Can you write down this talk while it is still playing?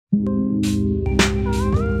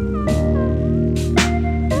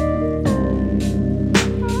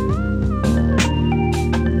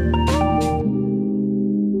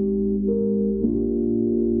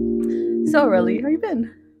So, Relly, how you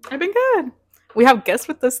been? I've been good. We have guests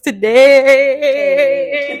with us today.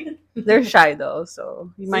 They're shy though,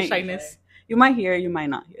 so Shyness. you might hear, you might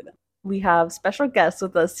not hear them. We have special guests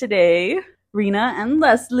with us today, Rina and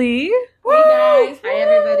Leslie. Hey guys, hi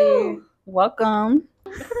everybody. Welcome.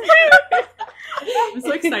 I'm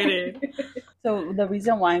so excited. So the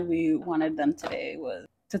reason why we wanted them today was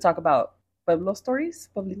to talk about Pueblo stories,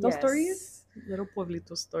 Pueblito stories. Little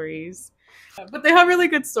Pueblito stories. But they have really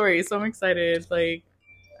good stories, so I'm excited. Like,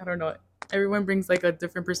 I don't know. Everyone brings like a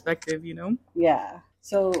different perspective, you know? Yeah.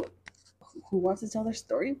 So who wants to tell their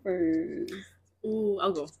story first? Ooh,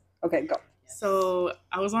 I'll go. Okay, go. So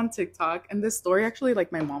I was on TikTok, and this story actually,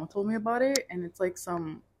 like, my mom told me about it, and it's like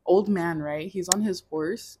some old man, right? He's on his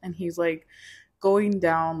horse, and he's like going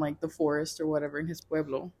down like the forest or whatever in his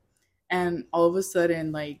pueblo, and all of a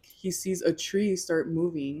sudden, like, he sees a tree start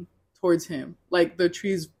moving towards him, like the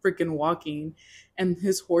tree's freaking walking, and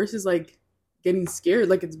his horse is like getting scared,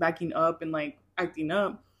 like it's backing up and like acting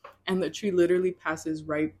up, and the tree literally passes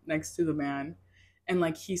right next to the man, and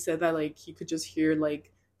like he said that like he could just hear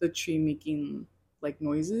like the tree making like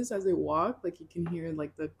noises as they walk, like you can hear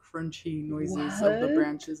like the crunchy noises of the What?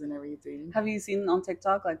 branches and everything. Have you seen on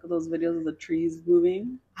TikTok like those videos of the trees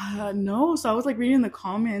moving? No, so I was like reading the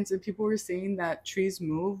comments, and people were saying that trees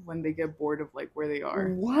move when they get bored of like where they are.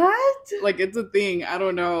 What? Like, it's a thing. I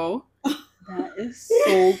don't know. That is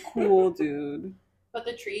so cool, dude. But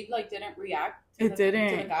the tree like didn't react. It To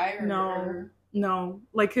didn't. the guy or No.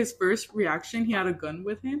 Like, his first reaction, he had a gun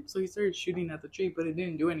with him, so he started shooting at the tree, but it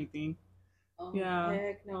didn't do anything. Oh, Yeah.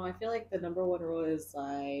 heck no. I feel like the number one rule is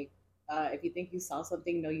like, if you think you saw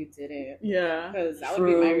something, no, you didn't. Yeah. Because that would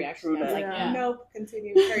be my True, reaction. true I'm like, that. nope,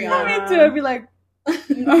 continue, carry No, on. me too. I'd be like,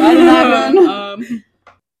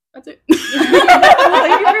 That's it.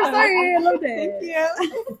 thank you for starting. I loved it. Thank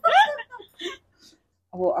you.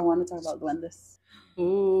 Well, I want to talk about duendes.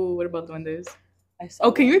 Ooh, what about duendes? I saw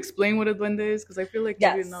Oh, can you one. explain what a duende is? Because I feel like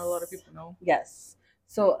maybe not a lot of people know. Yes.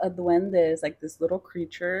 So a duende is like this little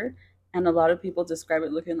creature, and a lot of people describe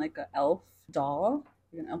it looking like an elf doll,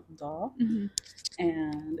 like an elf doll,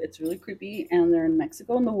 and it's really creepy. And they're in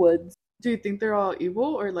Mexico in the woods. Do you think they're all evil,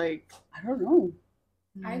 or like... I don't know.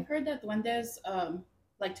 I've heard that duendes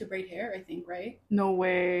like to braid hair. I think, right? No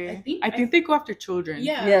way. I think they go after children.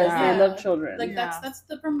 Yeah. Yes, yeah. they love children. Like Yeah. that's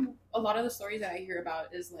the from a lot of the stories that I hear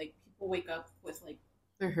about is like people wake up with like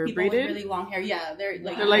Their hair people with braided. really long hair. Yeah, they're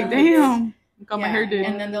like They're like, Nice. damn, got my Yeah, hair did.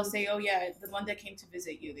 and then they'll say, oh yeah, the one that came to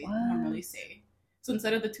visit you. They normally What? say. So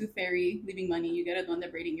instead of the tooth fairy leaving money, you get a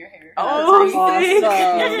duende braiding your hair. Oh,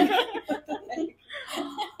 That's sick.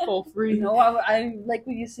 For free. No, I like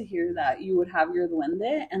we used to hear that you would have your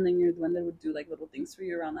duende, and then your duende would do like little things for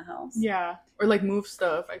you around the house. Yeah, or like move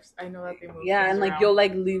stuff. I know that they move. Yeah, things and like around. you'll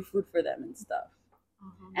like leave food for them and stuff.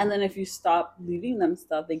 Mhm. And then if you stop leaving them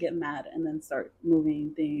stuff, they get mad and then start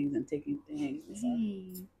moving things and taking things and stuff.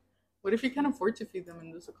 Dang. What if you can't afford to feed them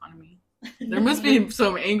in this economy? There must be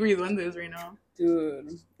some angry duendes right now.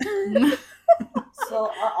 Dude. So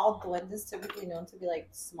are all duendes typically known to be like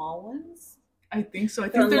small ones? I think so. I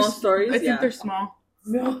From think they're most stories, I think yeah. they're small.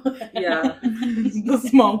 No. Yeah. The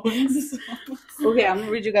small ones. Okay, I'm gonna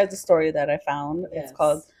read you guys the story that I found. It's Yes.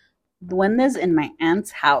 called Duendes in My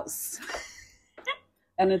Aunt's House.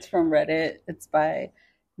 And it's from Reddit. It's by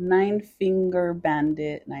Nine Finger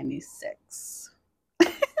Bandit 96.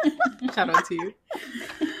 Shout out to you.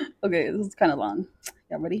 Okay, this is kind of long.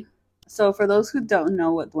 Yeah, ready? So for those who don't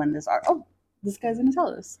know what duendes are, oh, this guy's gonna tell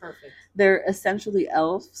us. Perfect. They're essentially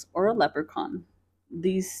elves or a leprechaun.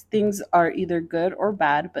 These things are either good or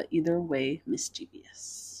bad, but either way,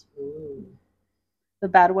 mischievous. Ooh. The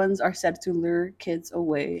bad ones are said to lure kids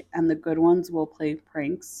away, and the good ones will play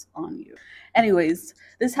pranks on you. Anyways,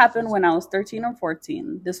 this happened when I was 13 or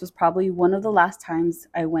 14. This was probably one of the last times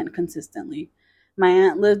I went consistently. My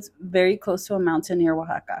aunt lived very close to a mountain near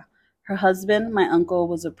Oaxaca. Her husband, my uncle,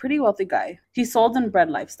 was a pretty wealthy guy. He sold and bred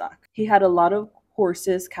livestock. He had a lot of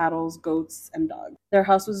horses, cattle, goats, and dogs. Their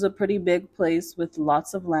house was a pretty big place with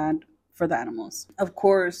lots of land for the animals. Of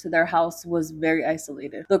course, their house was very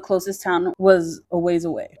isolated. The closest town was a ways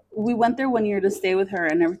away. We went there one year to stay with her,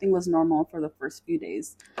 and everything was normal for the first few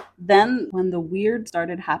days. Then, when the weird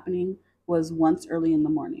started happening, was once early in the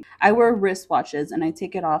morning. I wear wristwatches and I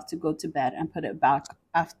take it off to go to bed and put it back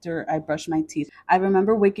after I brush my teeth. I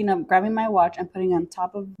remember waking up, grabbing my watch and putting it on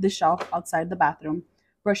top of the shelf outside the bathroom,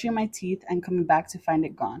 brushing my teeth and coming back to find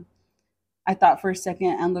it gone. I thought for a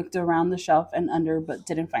second and looked around the shelf and under, but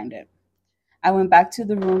didn't find it. I went back to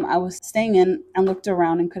the room I was staying in and looked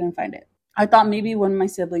around and couldn't find it. I thought maybe one of my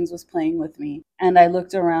siblings was playing with me, and I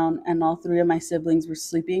looked around and all three of my siblings were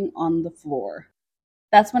sleeping on the floor.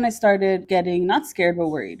 That's when I started getting not scared but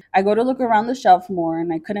worried. I go to look around the shelf more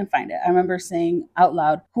and I couldn't find it. I remember saying out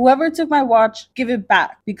loud, "Whoever took my watch, give it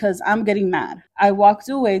back because I'm getting mad." I walked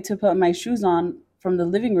away to put my shoes on. From the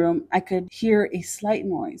living room, I could hear a slight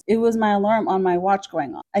noise. It was my alarm on my watch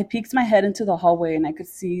going off. I peeked my head into the hallway and I could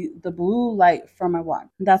see the blue light from my watch.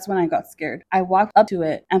 That's when I got scared. I walked up to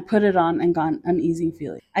it and put it on and got an uneasy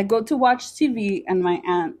feeling. I go to watch TV and my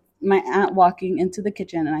aunt walking into the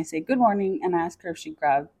kitchen and I say good morning and I ask her if she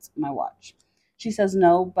grabbed my watch. She says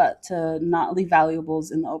no, but to not leave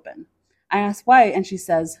valuables in the open. I ask why and she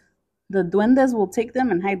says, "The duendes will take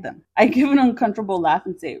them and hide them." I give an uncomfortable laugh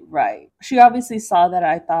and say, "Right." She obviously saw that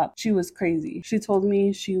I thought she was crazy. She told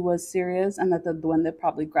me she was serious and that the duende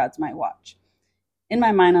probably grabbed my watch. In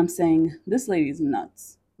my mind, I'm saying, this lady's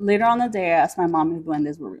nuts. Later on the day, I asked my mom if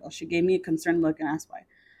duendes were real. She gave me a concerned look and asked why.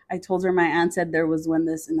 I told her my aunt said there was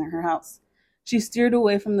duendes in her house. She steered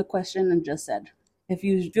away from the question and just said, "If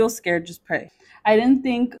you feel scared, just pray." I didn't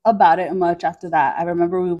think about it much after that. I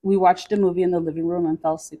remember we watched a movie in the living room and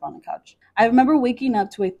fell asleep on the couch. I remember waking up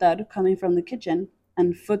to a thud coming from the kitchen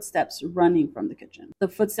and footsteps running from the kitchen. The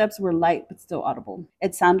footsteps were light but still audible.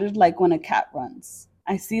 It sounded like when a cat runs.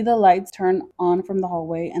 I see the lights turn on from the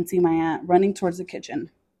hallway and see my aunt running towards the kitchen.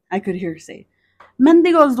 I could hear her say,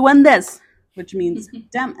 "Mendigos duendes," which means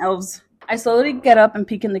damn elves. I slowly get up and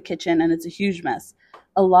peek in the kitchen and it's a huge mess.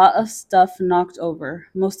 A lot of stuff knocked over,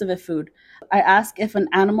 most of it food. I ask if an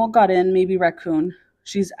animal got in, maybe raccoon.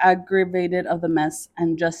 She's aggravated of the mess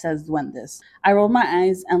and just says duendes. I roll my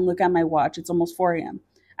eyes and look at my watch. It's almost 4 a.m.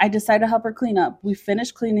 I decide to help her clean up. We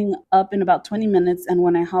finish cleaning up in about 20 minutes, and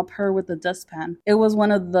when I help her with the dustpan, it was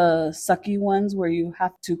one of the sucky ones where you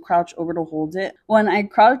have to crouch over to hold it. When I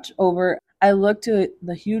crouch over, I look to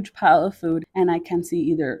the huge pile of food, and I can see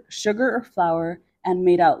either sugar or flour and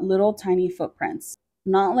made out little tiny footprints.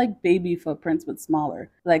 Not like baby footprints, but smaller.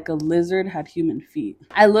 Like a lizard had human feet.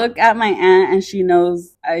 I look at my aunt and she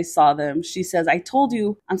knows I saw them. She says, "I told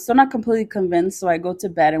you." I'm still not completely convinced, so I go to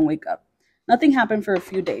bed and wake up. Nothing happened for a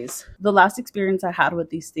few days. The last experience I had with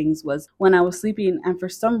these things was when I was sleeping and for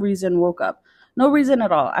some reason woke up. No reason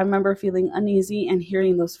at all. I remember feeling uneasy and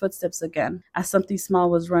hearing those footsteps again as something small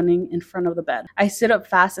was running in front of the bed. I sit up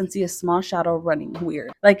fast and see a small shadow running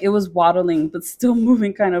weird. Like it was waddling but still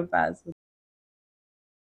moving kind of fast.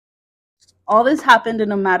 All this happened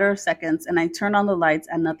in a matter of seconds, and I turned on the lights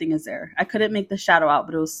and nothing is there. I couldn't make the shadow out,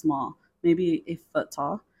 but it was small, maybe a foot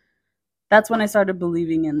tall. That's when I started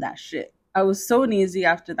believing in that shit. I was so uneasy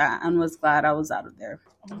after that and was glad I was out of there.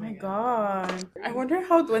 Oh my god. I wonder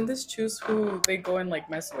how duendes choose who they go and like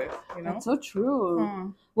mess with, you know? That's so true. Huh.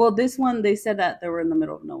 Well, this one, they said that they were in the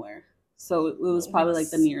middle of nowhere. So it was probably like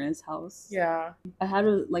the nearest house. Yeah. I had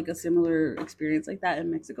a similar experience like that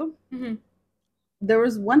in Mexico. Mm-hmm. There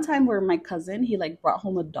was one time where my cousin, he like brought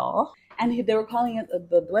home a doll and they were calling it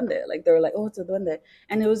the duende. Like they were like, "Oh, it's a duende."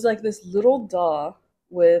 And it was like this little doll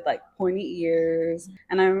with like pointy ears.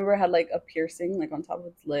 And I remember it had like a piercing like on top of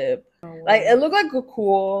its lip. Oh, Like it looked like a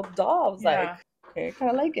cool doll. I was like, okay, I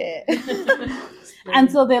kind of like it.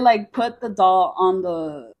 And so they like put the doll on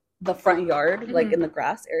the front yard, like in the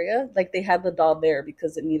grass area. Like they had the doll there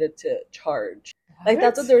because it needed to charge. Like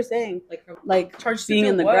that's what they were saying. Like charge being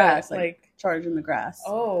in the what? grass, like charge in the grass.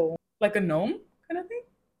 Oh, like a gnome kind of thing?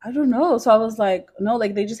 I don't know. So I was like, no,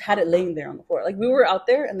 like they just had it laying there on the floor. Like we were out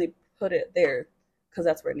there and they put it there because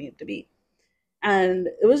that's where it needed to be. And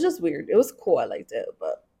it was just weird. It was cool. I liked it.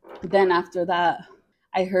 But then after that,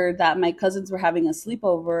 I heard that my cousins were having a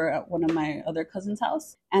sleepover at one of my other cousins'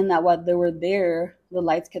 house. And that while they were there, the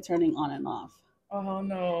lights kept turning on and off. Oh,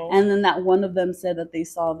 no. And then that one of them said that they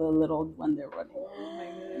saw the little one they're running. Oh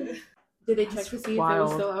my god. Did they check to see if it wild.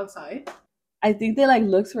 was still outside? I think they like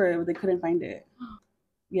looked for it, but they couldn't find it.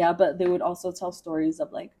 Yeah, but they would also tell stories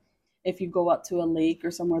of like if you go out to a lake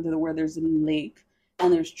or somewhere where there's a lake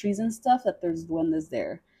and there's trees and stuff, that there's duendes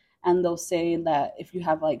there. And they'll say that if you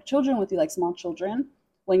have like children with you, like small children,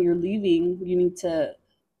 when you're leaving, you need to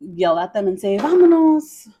yell at them and say,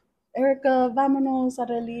 "Vámonos, Erica, vámonos,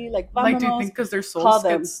 Arely," like vámonos. Like, do you think because their souls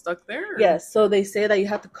get stuck there? Or? Yes, so they say that you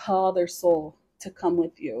have to call their soul to come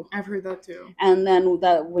with you. I've heard that too. And then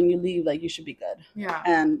that when you leave, like you should be good. Yeah.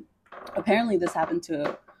 And apparently this happened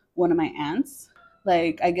to one of my aunts.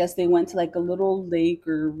 Like I guess they went to like a little lake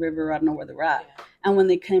or river, I don't know where they're at. Yeah. And when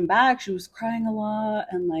they came back, she was crying a lot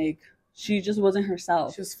and like she just wasn't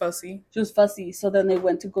herself. She was fussy. So then they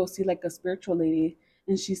went to go see like a spiritual lady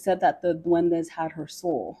and she said that the duendes had her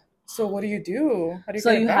soul. So what do you do? How do you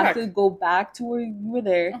so get you back? have to go back to where you were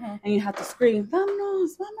there, and you have to scream,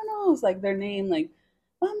 "Vámonos, vámonos," like their name, like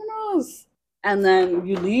 "Vámonos." And then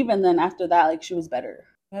you leave, and then after that, like she was better.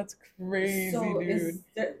 That's crazy, So dude. is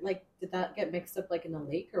there like did that get mixed up like in a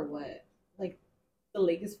lake or what? Like the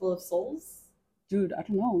lake is full of souls? Dude, I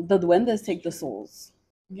don't know. The duendes take the souls.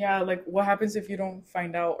 Yeah, like what happens if you don't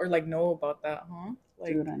find out or like know about that, huh?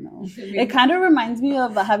 Like, Dude, I know. Maybe- It kind of reminds me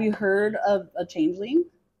of, have you heard of a changeling?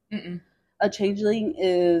 mm-mm. A changeling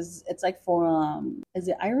it's like for, is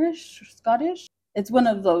it Irish, Scottish? It's one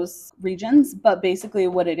of those regions, but basically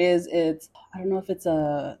what it is, it's, I don't know if it's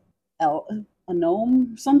a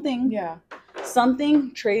gnome, something. Yeah.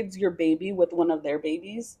 Something trades your baby with one of their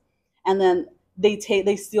babies, and then they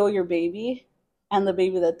steal your baby, and the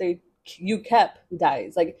baby that you kept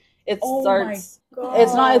dies. Like it Oh starts, my God.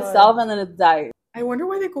 it's not itself, and then it dies. I wonder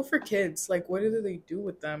why they go for kids. Like, what do they do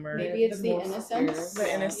with them? Or Maybe it's the most innocence.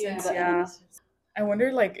 the innocence, The yeah. innocence. I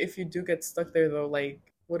wonder, like, if you do get stuck there, though, like,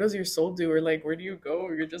 what does your soul do? Or, like, where do you go?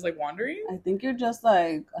 Or you're just, like, wandering? I think you're just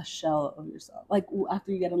like a shell of yourself, like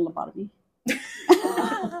after you get a lobotomy.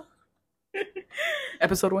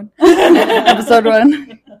 Episode 1. Episode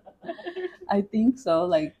 1. I think so,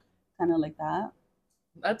 like kind of like that.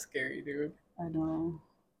 That's scary, dude. I know.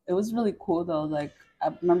 It was really cool though. Like I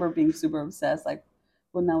remember being super obsessed. Like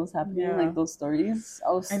when that was happening, Yeah. like those stories.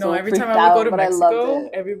 I was I know, so every freaked time I out, would go to but I loved Mexico,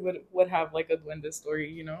 it. everyone would have, like, a duende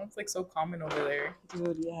story, you know? It's, like, so common over there.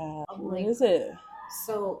 Dude, yeah. I'm What like- is it?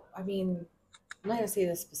 So I mean, I'm not gonna say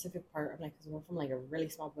the specific part. I'm like, because we're from like a really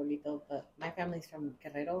small pueblito, but my family's from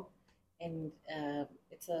Guerrero, and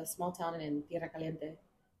it's a small town in Tierra Caliente,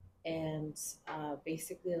 and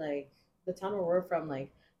basically like the town where we're from,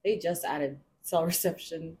 like they just added cell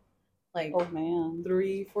reception, like Oh man.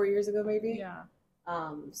 3-4 years ago maybe. Yeah.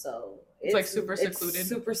 So It's, like, super secluded.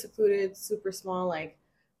 super secluded, super small. Like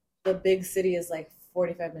the big city is like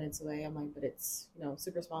 45 minutes away. I'm like, but it's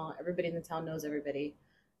super small. Everybody in the town knows everybody.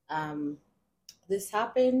 This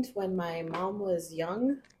happened when my mom was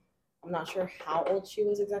young. I'm not sure how old she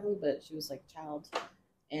was exactly, but she was like a child,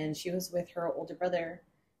 and she was with her older brother,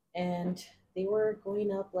 and they were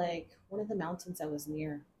going up like one of the mountains that was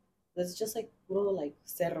near. There's just like little like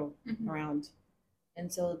cerro Mhm. around,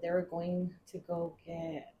 and so they were going to go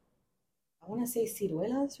get, I want to say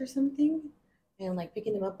ciruelas or something, and like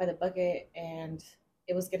picking them up by the bucket, and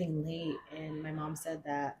it was getting late, and my mom said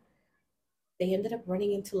that they ended up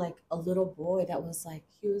running into like a little boy that was like,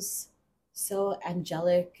 he was so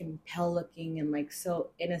angelic and pale looking and like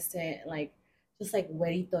so innocent, like just like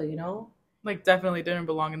güerito, Like, definitely didn't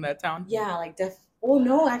belong in that town. Yeah, like oh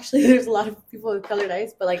no, actually there's a lot of people with colored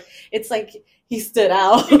eyes, but like it's like he stood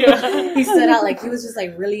out. Yeah. He stood out, like he was just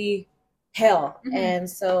like really pale. Mhm. And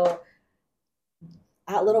so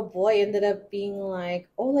that little boy ended up being like,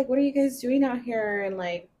 oh, like what are you guys doing out here? And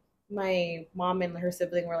like my mom and her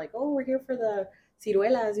sibling were like, oh, we're here for the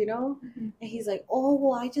ciruelas, Mhm. And he's like, oh,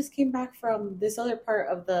 well, I just came back from this other part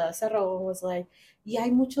of the cerro, and was like, y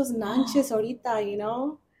hay muchos nanches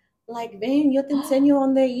ahorita, like, ven, yo te enseño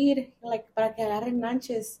dónde ir, like, para que agarren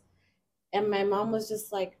nanches. And my mom was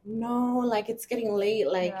just like, no, like, it's getting late,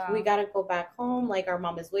 like, Yeah. we gotta go back home, like, our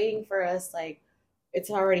mom is waiting for us, like,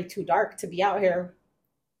 it's already too dark to be out here.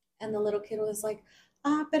 And the little kid was like,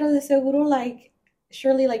 pero de seguro, like,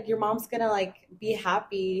 surely, like, your mom's gonna, like, be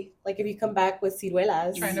happy, like, if you come back with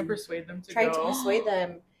ciruelas. Trying to persuade them to Tried go. to persuade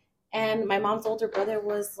them. And my mom's older brother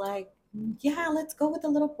was like, yeah, let's go with the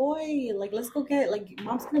little boy. Like, let's go get, like,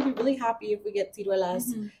 mom's gonna be really happy if we get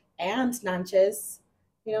ciruelas Mhm. and nanches,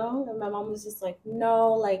 And my mom was just like,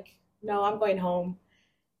 no, I'm going home.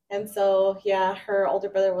 And so, yeah, her older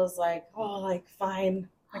brother was like, oh, like, fine.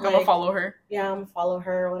 Like, I'm gonna follow her. Yeah, I'm gonna follow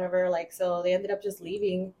her or whatever. Like, so they ended up just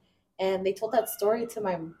leaving. And they told that story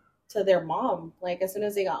to their mom, like, as soon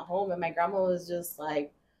as they got home. And my grandma was just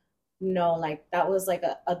like, no, like, that was like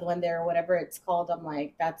a duende or whatever it's called. I'm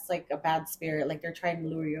like, that's like a bad spirit. Like, they're trying to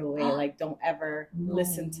lure you away. Like, don't ever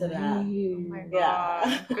listen to that. Oh my god.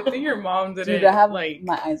 Yeah. Good thing your mom didn't. Dude, I have like,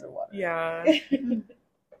 my eyes are watering. yeah.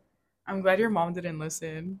 I'm glad your mom didn't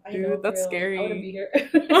listen. I Dude, know, for that's real. I would have scary.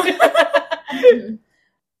 beat her.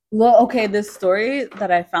 Well, okay, this story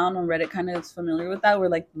that I found on Reddit kind of is familiar with that, where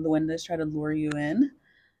like the duendes try to lure you in.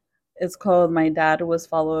 It's called "My Dad Was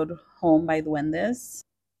Followed Home by Duendes,"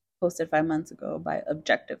 posted 5 months ago by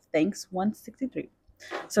Objective Thanks 163.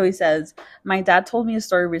 So he says, "My dad told me a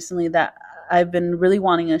story recently that I've been really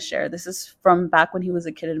wanting to share. This is from back when he was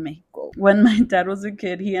a kid in Mexico. When my dad was a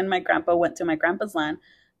kid, he and my grandpa went to my grandpa's land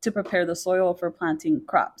to prepare the soil for planting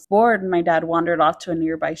crops. Bored, my dad wandered off to a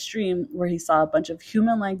nearby stream where he saw a bunch of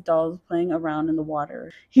human-like dolls playing around in the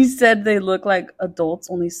water. He said they looked like adults,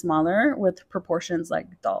 only smaller, with proportions like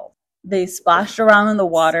dolls. They splashed around in the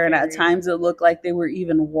water, and at Scary. times it looked like they were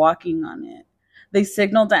even walking on it. They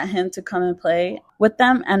signaled at him to come and play with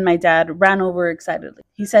them, and my dad ran over excitedly.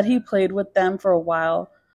 He said he played with them for a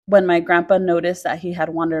while when my grandpa noticed that he had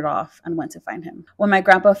wandered off and went to find him. When my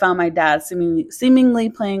grandpa found my dad seemingly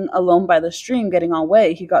playing alone by the stream, getting all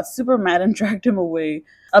wet, he got super mad and dragged him away.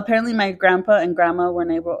 Apparently, my grandpa and grandma were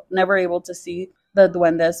never able to see the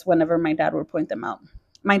duendes whenever my dad would point them out.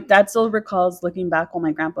 My dad still recalls looking back when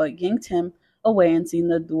my grandpa yanked him away and seeing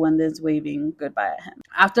the duendes waving goodbye at him.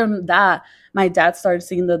 After that, my dad started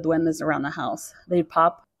seeing the duendes around the house. They'd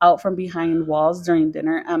pop out from behind walls during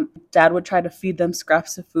dinner, and dad would try to feed them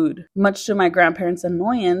scraps of food. Much to my grandparents'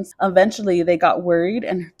 annoyance, eventually they got worried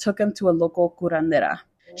and took him to a local curandera.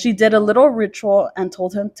 She did a little ritual and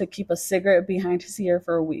told him to keep a cigarette behind his ear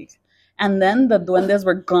for a week. And then the duendes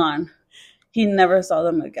were gone. He never saw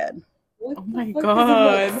them again. What Oh the my fuck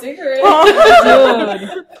God. is a cigarette? Oh,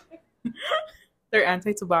 dude. They're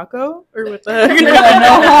anti-tobacco? Or what the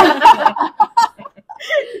Yeah, heck?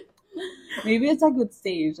 Maybe it's like with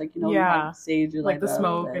sage, like, you know, Yeah. like sage, or Like the that,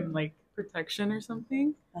 smoke but and like protection or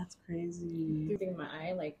something. that's crazy. Something in my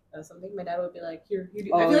eye, like something. My dad would be like, "Here, you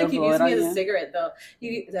do." Oh, I feel like he blow used it me on as a you? cigarette, though.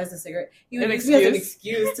 He as a cigarette. He would An use me as an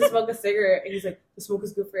excuse? excuse to smoke a cigarette, and he's like, "The smoke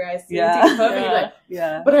is good for your eyes." So Yeah. you take a puff, and you're Yeah. like,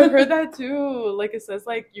 Yeah. But I've heard that too. Like it says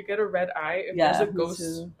like you get a red eye if Yeah, there's a me ghost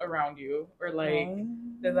too. around you. Or like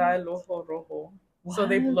te da el ojo rojo. So What?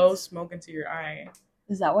 they blow smoke into your eye.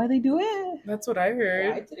 Is that why they do it? That's what I "Yeah,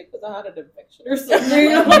 heard. I did it because I had an infection or something."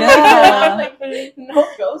 Yeah. Like, no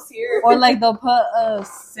ghosts here. Or like they'll put a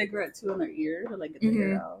cigarette too in their ear to like get the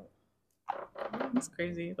Mhm. air out. That's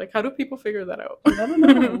crazy. Like how do people figure that out? I don't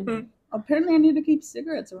know. Apparently, I need to keep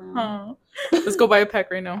cigarettes around. Huh. Let's go buy a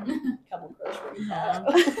pack right now. Camel Crush. What do you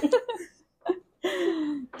Uh-huh.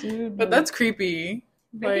 have? Dude, But that's creepy.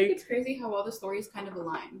 I think Like it's crazy how all the stories kind of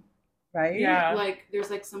align. right. yeah. Like there's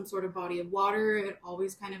like some sort of body of water. It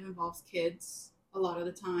always kind of involves kids a lot of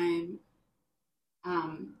the time.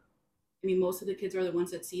 I mean, most of the kids are the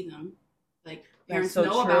ones that see them. Like parents so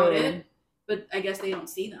know about true. it, but I guess they don't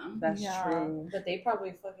see them. That's Yeah. true. But they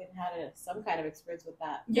probably fucking had some kind of experience with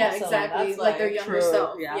that. Yeah, also. exactly. That's Like their younger true,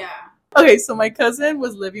 self. yeah. Yeah. Okay, so my cousin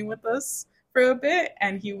was living with us for a bit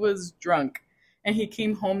and he was drunk and he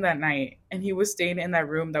came home that night and he was staying in that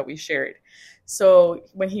room that we shared. So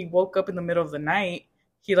when he woke up in the middle of the night,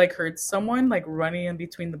 he like heard someone like running in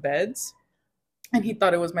between the beds and he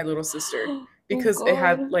thought it was my little sister because it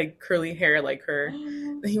had God. like curly hair like her.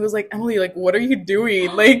 And he was like, Emily, like, what are you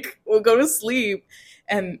doing? Like, we'll go to sleep.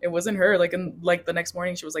 And it wasn't her. Like, and like the next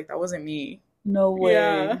morning, she was like, that wasn't me. No way.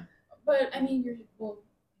 Yeah. But I mean, I know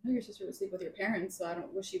your sister would sleep with your parents, so I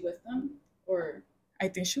don't. Was she with them or? I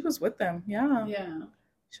think she was with them. Yeah. Yeah.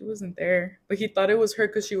 She wasn't there. But he thought it was her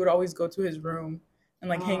because she would always go to his room and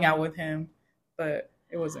like hang out with him. But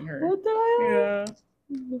it wasn't her. What the hell?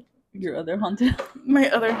 Yeah. Your other haunted. My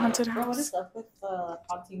other haunted Bro, what house. is up with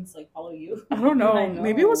hauntings like follow you? I don't know. I know.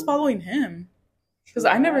 Maybe it was following him. Because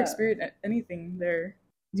I never Yeah. experienced anything there.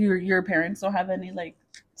 Do your parents don't have any like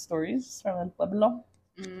stories from El Pueblo?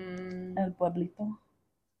 El Pueblito.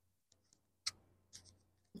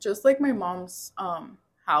 Just like my mom's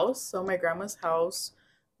house. So my grandma's house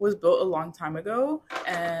was built a long time ago,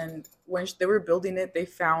 and when they were building it, they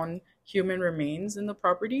found human remains in the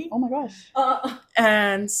property. Oh my gosh.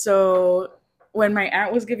 And so when my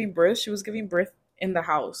aunt was giving birth, she was giving birth in the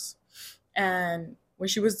house. And when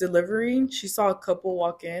she was delivering, she saw a couple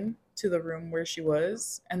walk in to the room where she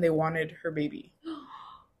was, and they wanted her baby.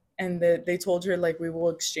 And they told her, like, we will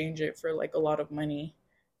exchange it for, like, a lot of money.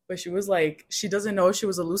 But she was like, she doesn't know if she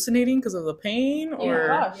was hallucinating because of the pain or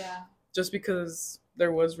gosh. Yeah. just because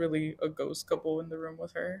there was really a ghost couple in the room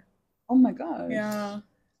with her. Oh my gosh. Yeah.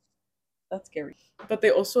 That's scary. But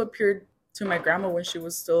they also appeared to my grandma when she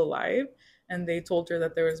was still alive, and they told her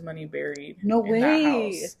that there was money buried No in that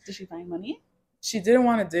way. house. Did she find money? She didn't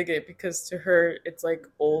want to dig it because to her it's like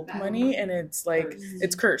old Bad money money. and it's like Cursed.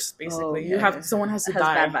 it's cursed basically. You okay. have someone has to It has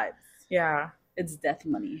die. bad vibes. Yeah, It's death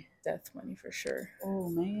money. death money for sure. Oh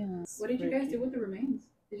man. What did you guys do with the remains?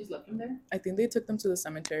 They just left them there. I think they took them to the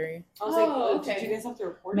cemetery. I was like, Oh, did okay. you guys have to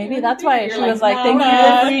report? Maybe it? that's why You're she was like, "No, thank you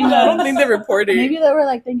no." for freeing I don't us. think they reported. Maybe they were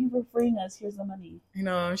like, thank you for freeing us. Here's the money. You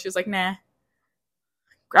know, she was like, nah.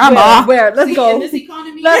 Grandma. Where? Let's See, go. in this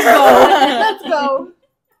economy. Let's go. Let's go.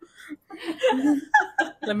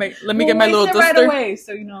 Let me We'll get my waste little it duster. right away,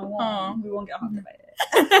 so you know Aw. we won't get haunted by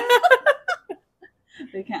it.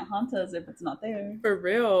 They can't haunt us if it's not there. For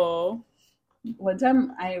real. One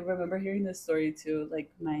time, I remember hearing this story too.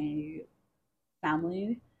 Like my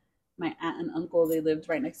family, my aunt and uncle, they lived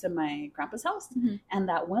right next to my grandpa's house, Mhm. and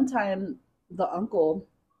that one time, the uncle,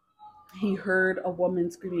 he heard a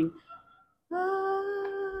woman screaming, "Ah!"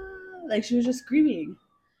 like she was just screaming.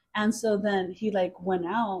 And so then he like went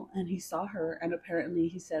out and he saw her, and apparently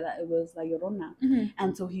he said that it was La Llorona. Mm-hmm.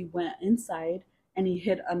 And so he went inside and he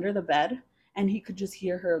hid under the bed, and he could just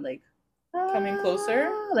hear her like Coming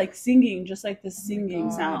closer? like singing, just like this Oh my singing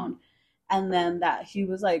God. sound. And then that he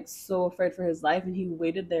was like so afraid for his life, and he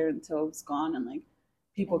waited there until it was gone, and like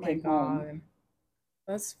people Oh my came home. God.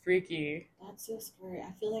 That's freaky. That's so scary.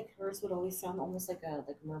 I feel like hers would always sound almost like a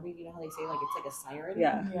mermaid. You know how they say like it's like a siren?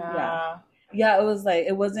 Yeah. Yeah. Yeah, it was like,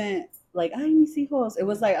 it wasn't like, ay, mis hijos. It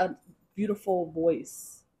was like a beautiful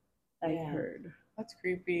voice I Yeah. heard. That's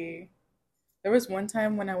creepy. There was one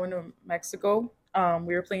time when I went to Mexico,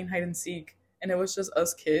 we were playing hide and seek, and it was just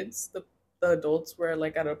us kids. The adults were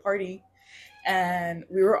like at a party, and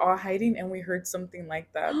we were all hiding, and we heard something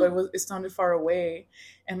like that, but it sounded far away,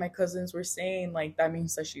 and my cousins were saying like that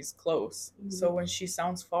means that she's close. Mhm. So when she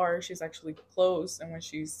sounds far, she's actually close, and when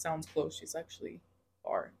she sounds close, she's actually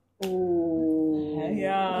far. Oh,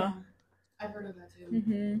 Yeah. I've heard of that too.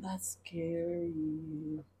 Mm-hmm. That's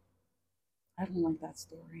scary. I don't like that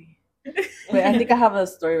story. Wait, I think I have a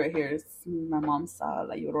story right here. It's my mom saw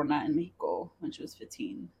La Llorona in Mexico when she was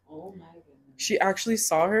 15. Oh my goodness. She actually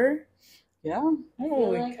saw her. Yeah. I feel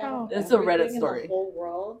Holy like cow! out of It's a Reddit everything in story. The whole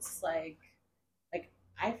world's like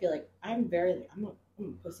I feel like I'm a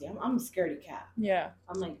pussy. I'm a scaredy cat. Yeah.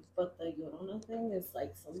 I'm like, but the Llorona thing is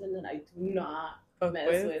like something that I do not Fuck mess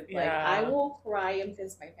with? with. Like Yeah. I will cry and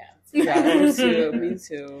piss my pants. Yeah, me too. Me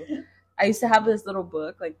too. I used to have this little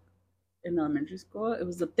book, like in elementary school. It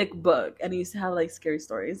was a thick book, and it used to have like scary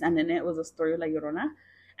stories, and in it was a story of La Llorona,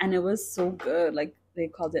 and it was so good. Like they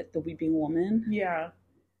called it the Weeping Woman. Yeah.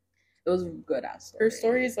 It was a good ass story. Her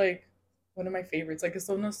story is like one of my favorites. Like it's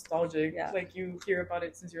so nostalgic. Yeah. Like you hear about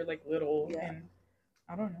it since you're like little, Yeah. and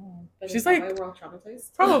I don't know. But She's is that like why we're all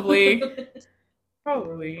traumatized.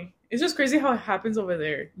 probably. It's just crazy how it happens over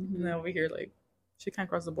there, Mhm. and then over here, like she can't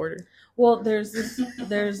cross the border. Well, there's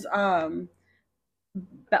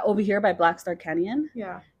over here by Black Star Canyon.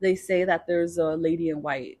 Yeah. They say that there's a lady in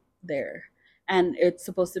white there, and it's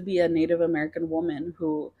supposed to be a Native American woman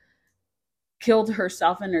who killed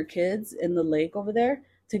herself and her kids in the lake over there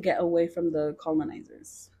to get away from the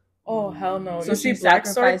colonizers. Oh hell no! So You see, she Black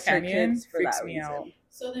Star sacrificed her Canyon kids for freaks that me reason. out.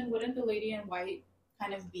 So then, wouldn't the Lady in White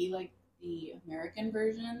kind of be like the American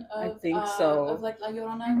version of? I think so. Of like La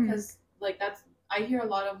Llorona, Mhm. because like that's I hear a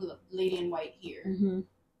lot of Lady in White here Mm-hmm.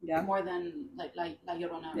 Yeah, more than like La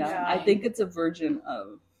Llorona. or yeah. I something. think it's a version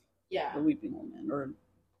of yeah, the Weeping Woman or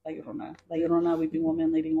La Llorona, Weeping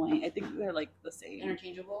Woman, Lady in White. I think they're like the same.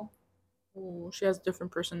 interchangeable. Oh, she has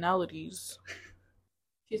different personalities.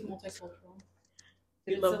 She's multicultural.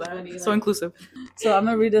 I It's love so that. funny, So like- inclusive. So I'm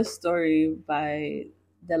gonna read a story by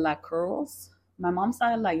De La Curls. My mom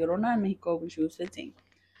saw La Llorona in Mexico when she was 15.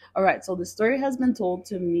 All right, so the story has been told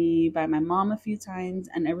to me by my mom a few times,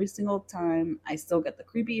 and every single time I still get the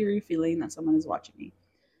creepy, eerie feeling that someone is watching me.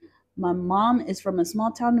 My mom is from a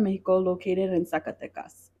small town in Mexico located in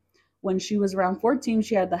Zacatecas. When she was around 14,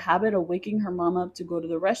 she had the habit of waking her mom up to go to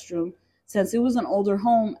the restroom since it was an older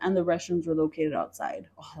home and the restrooms were located outside.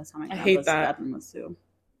 Oh, that's how my I hate grandpa's that. bathroom was too.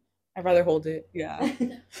 I'd rather hold it. Yeah.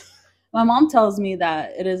 My mom tells me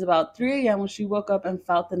that it is about 3 a.m. when she woke up and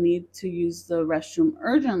felt the need to use the restroom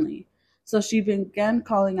urgently. So she began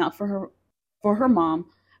calling out for her mom.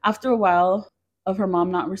 After a while of her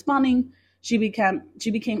mom not responding, she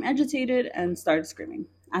became agitated and started screaming.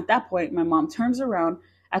 At that point, my mom turns around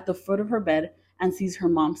at the foot of her bed and sees her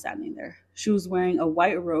mom standing there. She was wearing a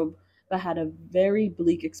white robe but had a very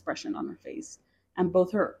bleak expression on her face, and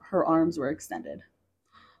both her arms were extended.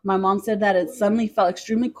 My mom said that it suddenly felt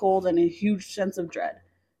extremely cold and a huge sense of dread.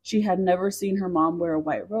 She had never seen her mom wear a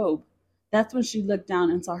white robe. That's when she looked down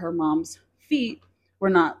and saw her mom's feet were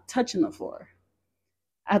not touching the floor.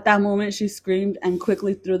 At that moment, she screamed and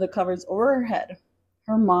quickly threw the covers over her head.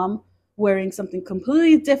 Her mom, wearing something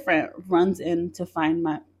completely different, runs in to find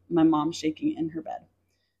my mom shaking in her bed.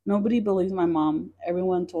 Nobody believes my mom.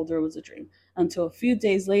 Everyone told her it was a dream. Until a few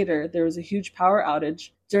days later, there was a huge power outage.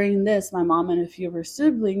 During this, my mom and a few of her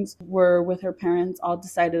siblings were with her parents, all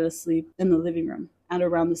decided to sleep in the living room. And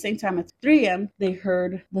around the same time at 3 a.m., they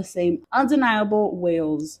heard the same undeniable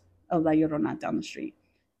wails of La Llorona down the street.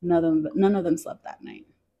 None of them slept that night.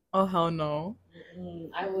 Oh hell no!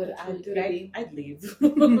 I'd leave.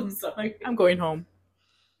 Sorry. I'm going home.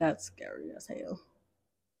 That's scary as hell.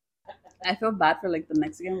 I feel bad for like the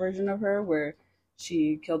Mexican version of her where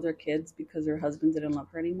she killed her kids because her husband didn't love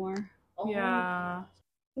her anymore. Oh, Yeah.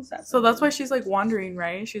 Feel sad So for that's her. why she's like wandering,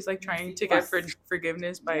 right? She's like trying to get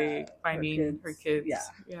forgiveness by Yeah, finding her kids. Yeah.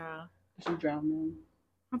 Yeah. She drowned them.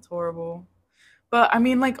 That's horrible. But I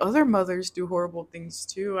mean, like other mothers do horrible things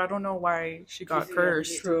too. I don't know why she got Casey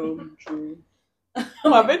cursed. True, true.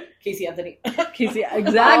 Love it. Casey Anthony. Casey,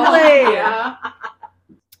 exactly. Yeah.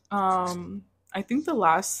 I think the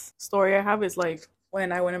last story I have is like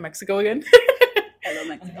when I went to Mexico again. I love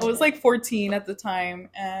Mexico. I was like 14 at the time,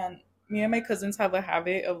 and me and my cousins have a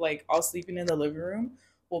habit of like all sleeping in the living room.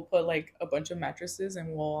 We'll put like a bunch of mattresses and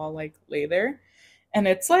we'll all like lay there. And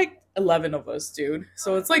it's like 11 of us, dude.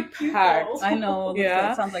 So it's like packed. I know. Yeah.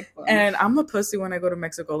 That sounds like fun. And I'm a pussy when I go to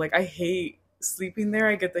Mexico. Like, I hate sleeping there.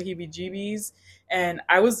 I get the heebie-jeebies. And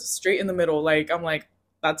I was straight in the middle. Like, I'm like,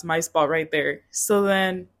 that's my spot right there. So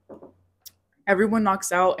then everyone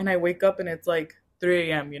knocks out and I wake up and it's like 3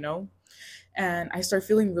 a.m., you know? And I start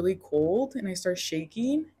feeling really cold and I start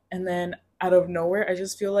shaking. And then out of nowhere, I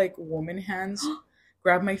just feel like woman hands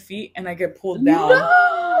grab my feet and I get pulled down. No!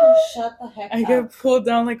 Shut the heck I up. get pulled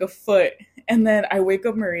down like a foot. And then I wake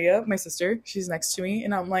up Maria, my sister. She's next to me.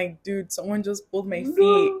 And I'm like, dude, someone just pulled my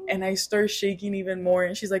feet. And I start shaking even more.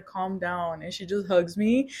 And she's like, calm down. And she just hugs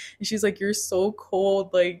me. And she's like, you're so cold.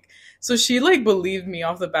 Like, so she like believed me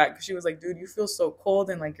off the bat. Because she was like, dude, you feel so cold.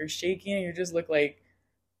 And like, you're shaking. And you just look like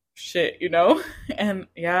shit, you know? And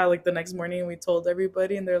yeah, like the next morning we told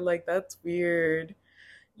everybody. And they're like, that's weird.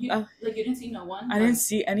 You didn't see no one? I didn't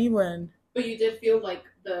see anyone. But you did feel like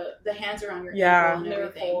the hands around your Yeah. ankle and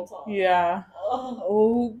everything. Yeah.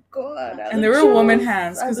 Oh god. And they were woman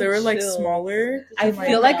hands because they were like smaller. I I'm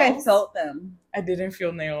feel like I felt them. I didn't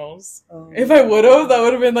feel nails. Oh. If I would have, that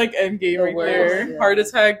would have been like endgame The right worst, there. yeah. Heart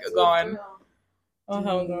attack gone. Oh Dude,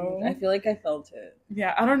 hell no. I feel like I felt it.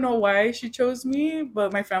 Yeah, I don't know why she chose me,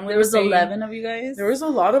 but my family There was saying, 11 of you guys. There was a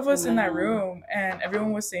lot of us in that No. room, and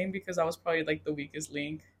everyone was saying because I was probably like the weakest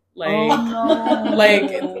link. Like, oh, no.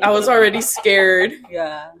 like I was already scared.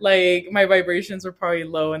 Yeah. Like my vibrations were probably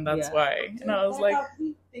low, and that's Yeah. why. And I was like,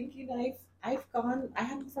 thinking I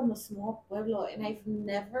am from a small pueblo and I've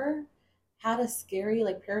never had a scary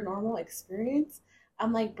like paranormal experience.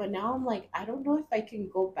 I'm like, but now I'm like, I don't know if I can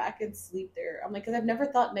go back and sleep there. I'm like, because I've never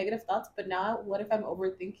thought negative thoughts, but now what if I'm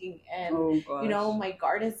overthinking and Oh gosh. you know my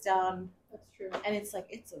guard is down, That's true. and it's like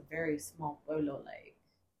it's a very small pueblo. Like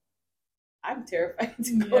I'm terrified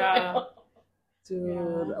to go Yeah. now. Dude,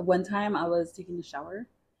 Yeah. one time I was taking a shower,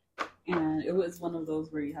 and it was one of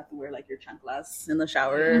those where you have to wear like your chanclas in the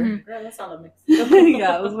shower. Mhm. Girl, that's all a mix.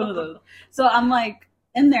 Yeah, it was one of those. So I'm like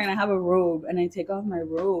in there, and I have a robe, and I take off my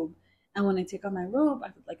robe, and when I take off my robe, I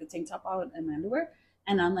put like a tank top on and my underwear,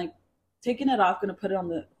 and I'm like taking it off, gonna put it on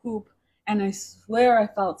the hoop, and I swear I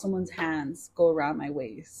felt someone's hands go around my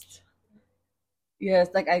waist. Yes,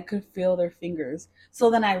 like I could feel their fingers.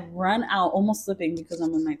 So then I run out, almost slipping because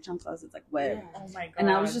I'm in my chanclas. It's like wet. oh my god.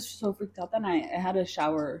 And I was just so freaked out. Then I had a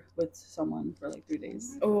shower with someone for like 3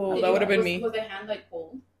 days. Oh, Did that you- would have been was- me. Was the hand like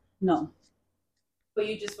cold? No, But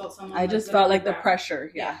you just felt someone. I just felt like the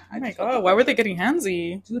pressure. Yeah. Oh I my just felt the god, why were they pressure. getting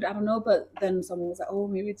handsy? Dude, I don't know. But then someone was like, "Oh,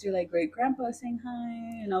 maybe it's your like great grandpa saying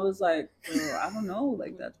hi," and I was like, "Well, I don't know.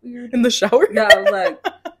 Like that's weird." In the shower? Yeah, I was like,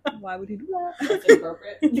 "Why would he do that?" That's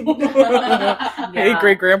inappropriate. Hey, Yeah.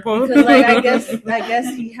 great grandpa. Because like I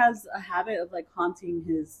guess he has a habit of like haunting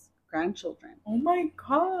his grandchildren. Oh my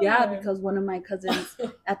god. Yeah, because one of my cousins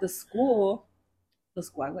at the school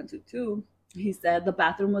I went to too, he said the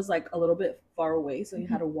bathroom was like a little bit far away, so he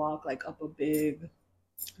had to walk like up a big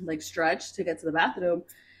like stretch to get to the bathroom.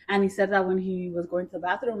 And he said that when he was going to the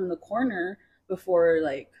bathroom in the corner before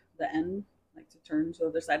like the end, like to turn to the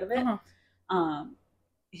other side of it, Uh-huh.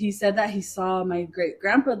 he said that he saw my great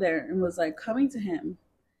grandpa there and was like coming to him,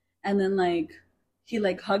 and then like he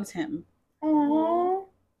like hugged him, Aww.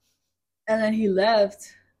 and then he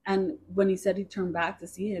left. And when he said he turned back to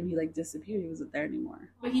see him, he like disappeared. He wasn't there anymore.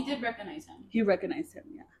 But he did recognize him. He recognized him.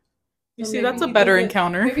 Yeah. You So see, maybe that's a he better does it-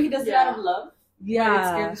 encounter. Maybe he does it out of love. It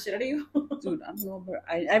Yeah. scared the shit out of you. Dude, I don't know, but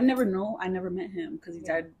I never know. I never met him because he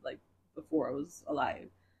died like before I was alive.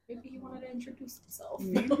 Maybe he wanted to introduce himself.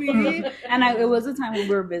 Maybe. And it was a time when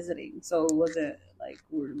we were visiting, so it wasn't like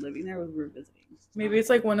we were living there. We were visiting. Maybe it's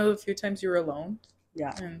like one of the few times you were alone,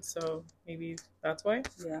 Yeah. and so maybe that's why.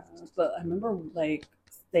 Yeah. But I remember like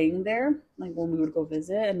staying there, like when we would go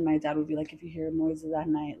visit, and my dad would be like, if you hear noises at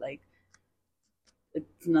night, like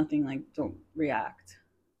it's nothing, like don't react.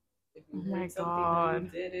 If you Oh my heard something, God. you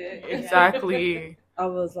did it. Exactly. I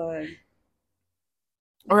was like,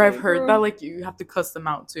 Or I've okay, heard girl. that like you have to cuss them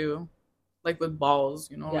out too, like with balls,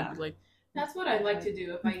 you know, Yeah. like That's what I like to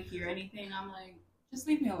do. If I hear anything, I'm like, just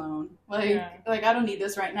leave me alone. Like, Yeah. like I don't need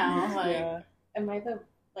this right now. Like, yeah. Am I the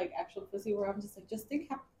like actual pussy where I'm just like, just think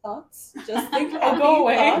happy thoughts. Just think I'll happy go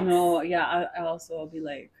away. thoughts. no, yeah. I also will be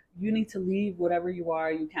like, you need to leave. Whatever you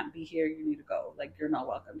are, you can't be here. You need to go. Like you're not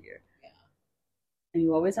welcome here. And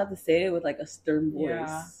you always have to say it with like a stern voice.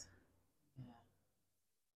 Yeah.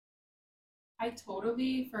 I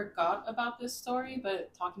totally forgot about this story,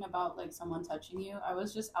 but talking about like someone touching you, I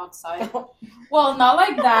was just outside. Well, not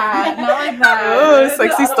like that. Not like that. Oh,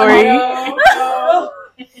 sexy story. No.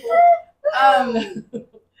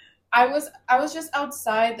 I was just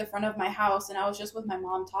outside the front of my house, and I was just with my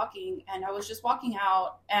mom talking, and I was just walking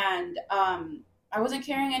out, and I wasn't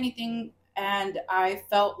carrying anything, and I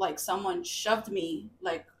felt like someone shoved me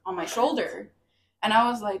like on my shoulder, and I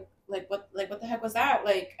was like what the heck was that?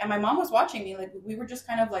 Like, and my mom was watching me, like we were just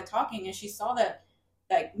kind of like talking, and she saw that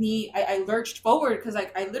like I lurched forward because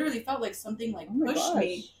like I literally felt like something like pushed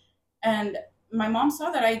me, and my mom saw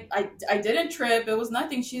that I didn't trip. It was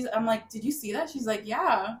nothing. I'm like, did you see that? She's like,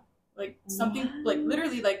 yeah, like something like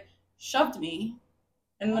literally like shoved me,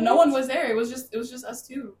 and no one was there. It was just us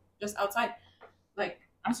two, just outside. Like,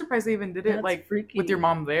 I'm surprised they even did it like freaky. With your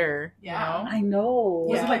mom there. Yeah. You know? I know.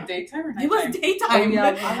 Was it like daytime or nighttime? It was daytime.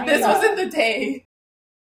 Yeah. This wasn't the day.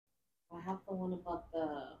 I have the one about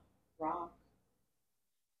the rock.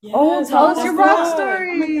 Yes, Oh, tell us your rock I'm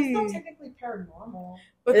story. like, that's not technically paranormal.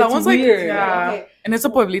 But that It's one's weird. like, yeah. Okay. And it's a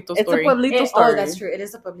Pueblito It's story. a Pueblito story. Oh, that's true. It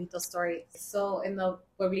is a Pueblito story. So in the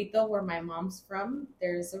Pueblito where my mom's from,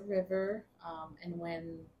 there's a river, and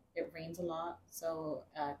when it rains a lot, so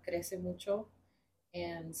crece mucho,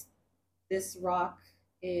 and this rock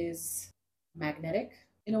is magnetic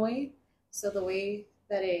in a way. So the way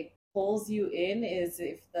that it pulls you in is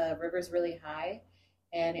if the river's really high,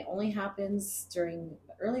 and it only happens during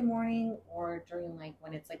the early morning or during like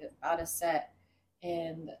when it's like about to set.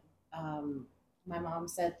 And my mom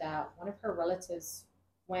said that one of her relatives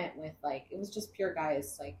went with like, it was just pure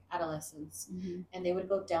guys, like adolescents, and they would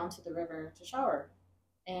go down to the river to shower,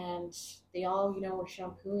 and they all, you know, were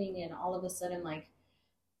shampooing, and all of a sudden, like,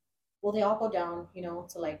 well, they all go down, you know,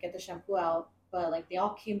 to like get the shampoo out, but like they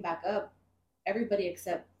all came back up, everybody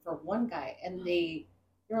except for one guy, and they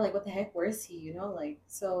were like, what the heck, where is he, you know? Like,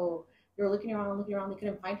 so they were looking around, they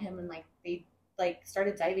couldn't find him, and like they like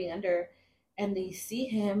started diving under, and they see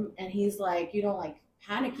him, and he's like, you know, like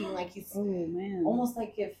panicking, like he's almost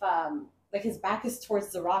like if like his back is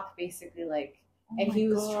towards the rock, basically, like, and he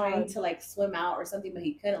was trying to like swim out or something, but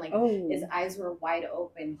he couldn't, like his eyes were wide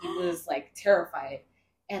open, he was like terrified,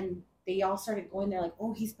 and they all started going there like,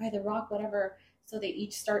 oh, he's by the rock, whatever. So they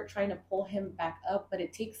each start trying to pull him back up, but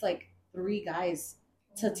it takes like 3 guys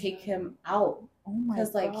to take him out,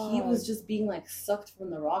 because like he was just being like sucked from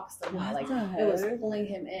the rocks somehow, like it was pulling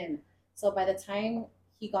him in. So by the time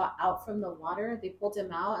he got out from the water, they pulled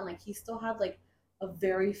him out, and like he still had like a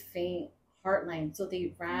very faint heart line. So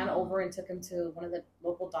they ran over and took him to one of the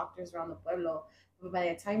local doctors around the Pueblo. But by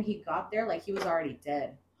the time he got there, like he was already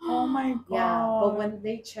dead. Oh my god. Yeah, but when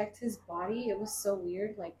they checked his body, it was so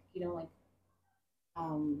weird. Like, you know, like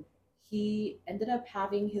he ended up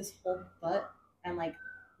having his whole butt and like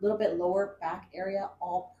a little bit lower back area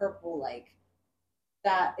all purple, like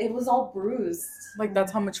that. It was all bruised. Like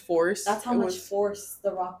that's how much force. That's how much force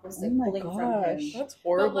the rock was like pulling from him. That's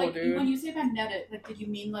horrible, but, like, dude. When you say magnetic, like, did you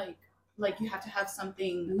mean like you have to have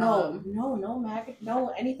something? No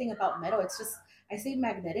anything about metal. It's just, I say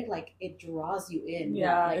magnetic, like it draws you in.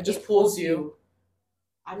 Yeah, like, it just pulls you.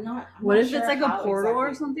 I'm not What not if sure it's like a how portal or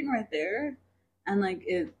exactly. something right there, and like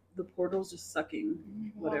the portal's just sucking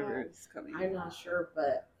whatever is coming? I'm not sure,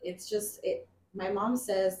 but it's just it. My mom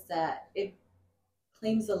says that it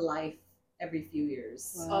claims a life every few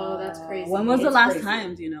years. Oh, that's crazy. When was the It's last crazy.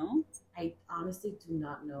 time? Do you know? I honestly do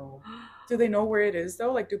not know. Do they know where it is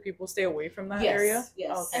though? Like, do people stay away from that area?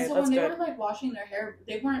 Yes. Okay, And so that's when they good. were like washing their hair,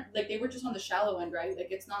 they weren't like, they were just on the shallow end, right?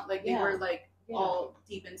 Like, it's not like they were like all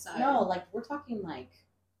deep inside. No, like we're talking like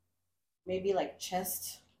maybe like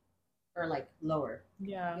chest or like lower.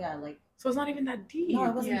 Yeah. Yeah, like So it's not even that deep. no,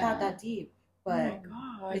 it wasn't Yeah. that deep. Oh my But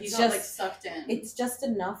god. Like, it's you got like just- sucked in. it's just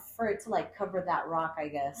enough for it to like cover that rock, I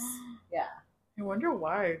guess. Yeah. I wonder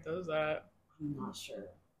why it does that. I'm not sure.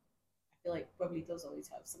 I feel like Pueblitos always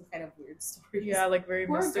have some kind of weird stories. Yeah, like very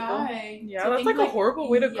Poor mystical. guy. Yeah, To that's think, like a horrible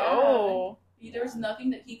way to go. There was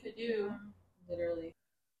nothing that he could do. Literally.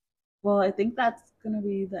 Well, I think that's gonna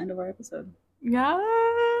be the end of our episode. Yeah.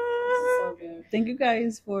 So good. Thank you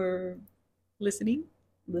guys for Listening.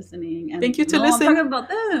 listening. And Thank you to no, listen. I'm talking about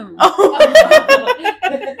them. Oh.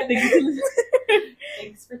 Thank you to listen.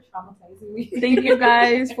 Thanks for traumatizing me. Thank you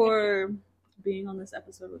guys for being on this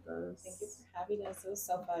episode with us. Thank you for having us. It was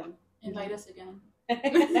so fun. Invite us again.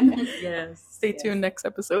 Yes. Stay tuned next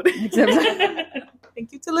episode.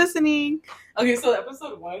 Thank you to listening. Okay, so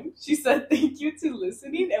episode 1, she said thank you to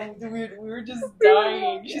listening, and we were just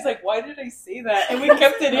dying. She's like, why did I say that? And we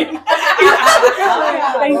kept it in.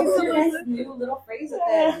 Thank you so much. New little phrase.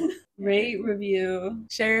 Rate, review,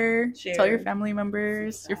 Share. Share. Tell your family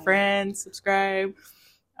members, your friends, subscribe.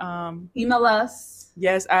 Email us.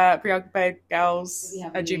 Yes, at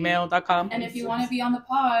preoccupiedgals@gmail.com. And if you want to be on the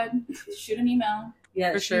pod, shoot an email.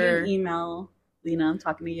 Yeah, For shoot sure. an email. Lena, I'm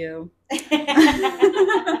talking to you.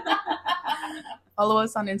 Follow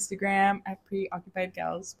us on Instagram at Preoccupied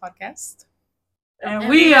Gals Podcast. And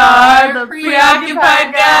we are the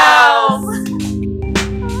Preoccupied Gals.